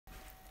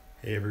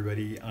Hey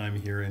everybody, I'm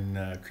here in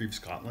Crieff,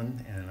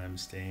 Scotland, and I'm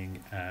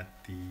staying at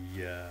the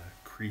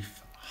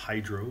Crieff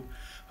Hydro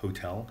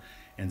Hotel.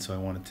 And so I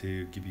wanted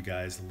to give you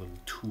guys a little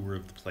tour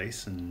of the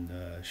place and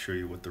show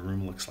you what the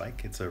room looks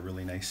like. It's a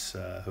really nice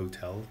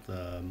hotel,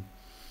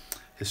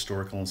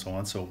 historical and so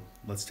on. So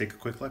let's take a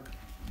quick look.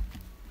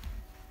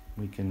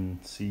 We can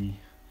see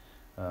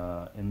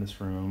in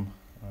this room,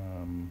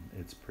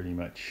 it's pretty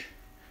much,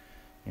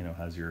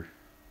 has your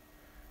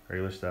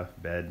regular stuff,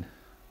 bed.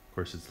 Of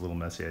course, it's a little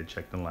messy. I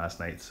checked in last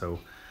night, so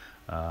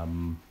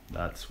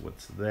that's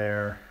what's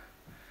there.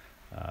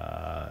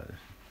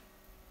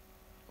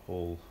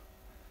 Whole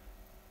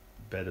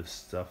bed of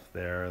stuff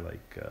there,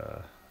 like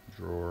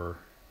drawer,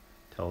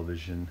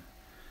 television.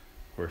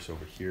 Of course,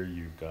 over here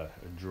you've got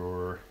a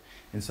drawer.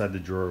 Inside the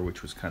drawer,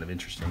 which was kind of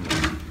interesting,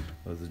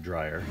 was a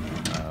dryer.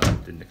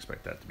 Didn't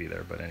expect that to be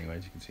there, but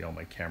anyways, you can see all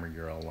my camera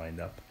gear all lined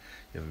up.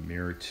 You have a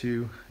mirror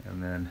too,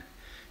 and then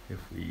if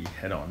we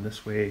head on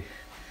this way,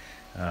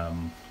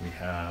 we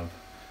have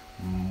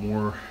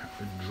more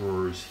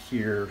drawers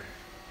here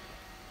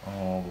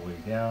all the way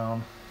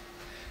down,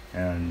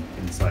 and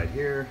inside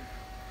here,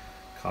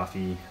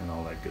 coffee and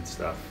all that good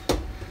stuff.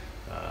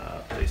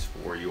 Place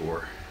for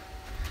your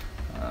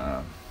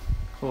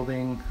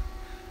clothing,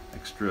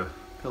 extra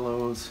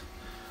pillows.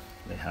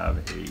 They have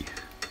a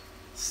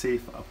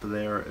safe up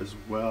there as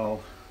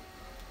well,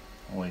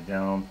 all the way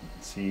down. You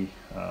can see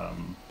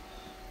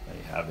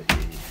they have a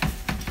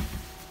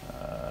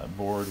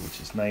board, which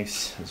is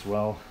nice as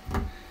well.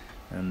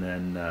 And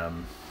then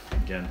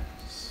again,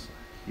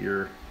 here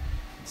you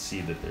can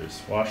see that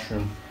there's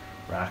washroom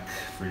rack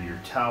for your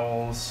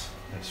towels.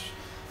 There's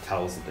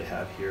towels that they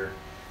have here,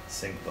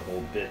 sink the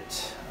whole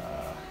bit,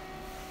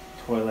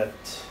 toilet,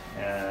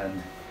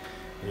 and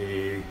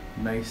a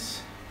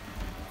nice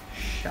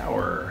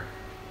shower,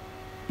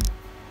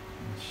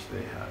 which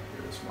they have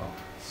here as well.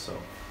 So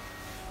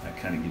that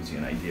kind of gives you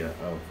an idea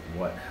of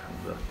what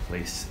the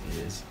place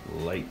is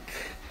like.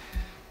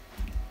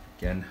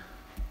 Again,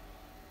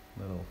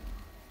 little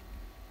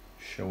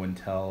show and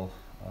tell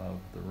of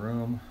the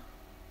room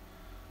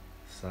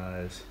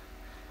size,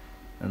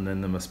 and then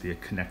there must be a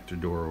connector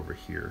door over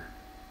here.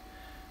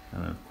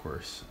 And of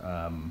course,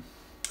 I'm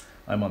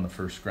on the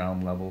first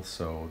ground level,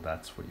 so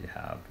that's what you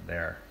have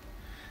there.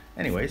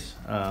 Anyways,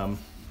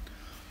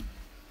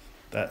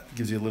 that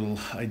gives you a little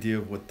idea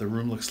of what the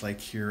room looks like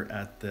here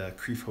at the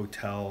Crieff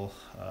Hotel,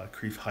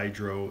 Crieff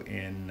Hydro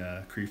in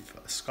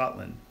Crieff,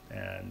 Scotland.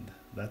 And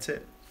that's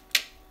it.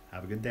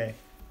 Have a good day.